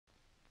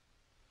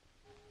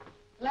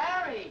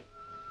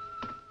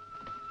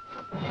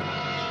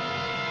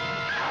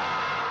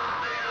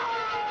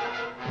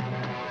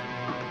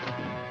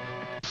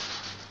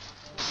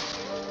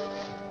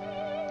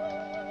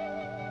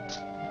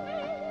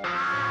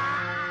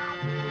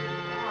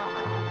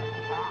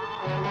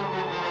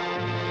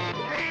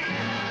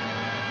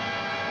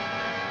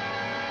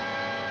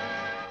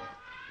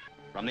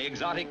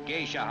exotic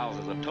geisha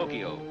houses of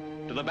Tokyo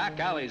to the back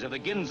alleys of the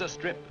Ginza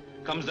Strip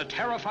comes the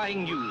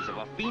terrifying news of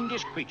a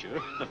fiendish creature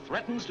that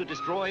threatens to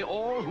destroy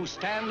all who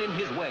stand in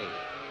his way.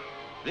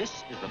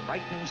 This is the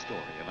frightening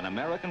story of an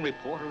American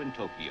reporter in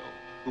Tokyo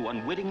who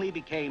unwittingly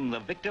became the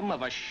victim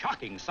of a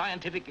shocking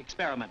scientific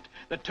experiment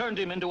that turned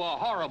him into a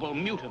horrible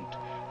mutant,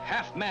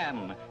 half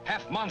man,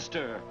 half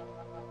monster,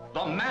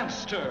 the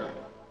Manster.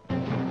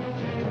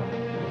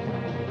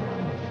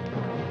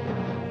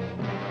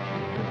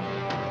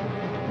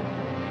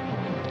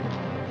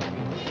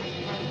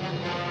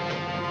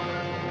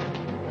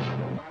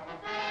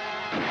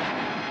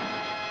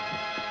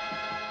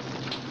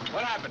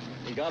 What happened?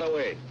 He got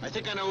away. I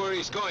think I know where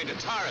he's going, to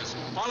Taras.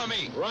 Follow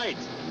me. Right.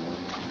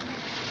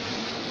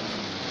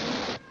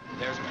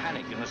 There's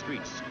panic in the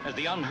streets as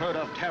the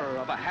unheard-of terror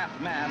of a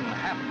half-man,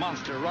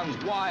 half-monster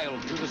runs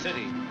wild through the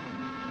city.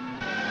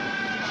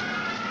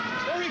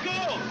 There he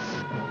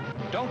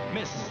goes! Don't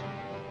miss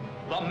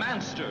the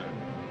Manster,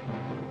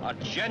 a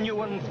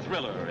genuine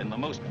thriller in the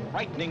most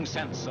frightening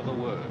sense of the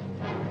word.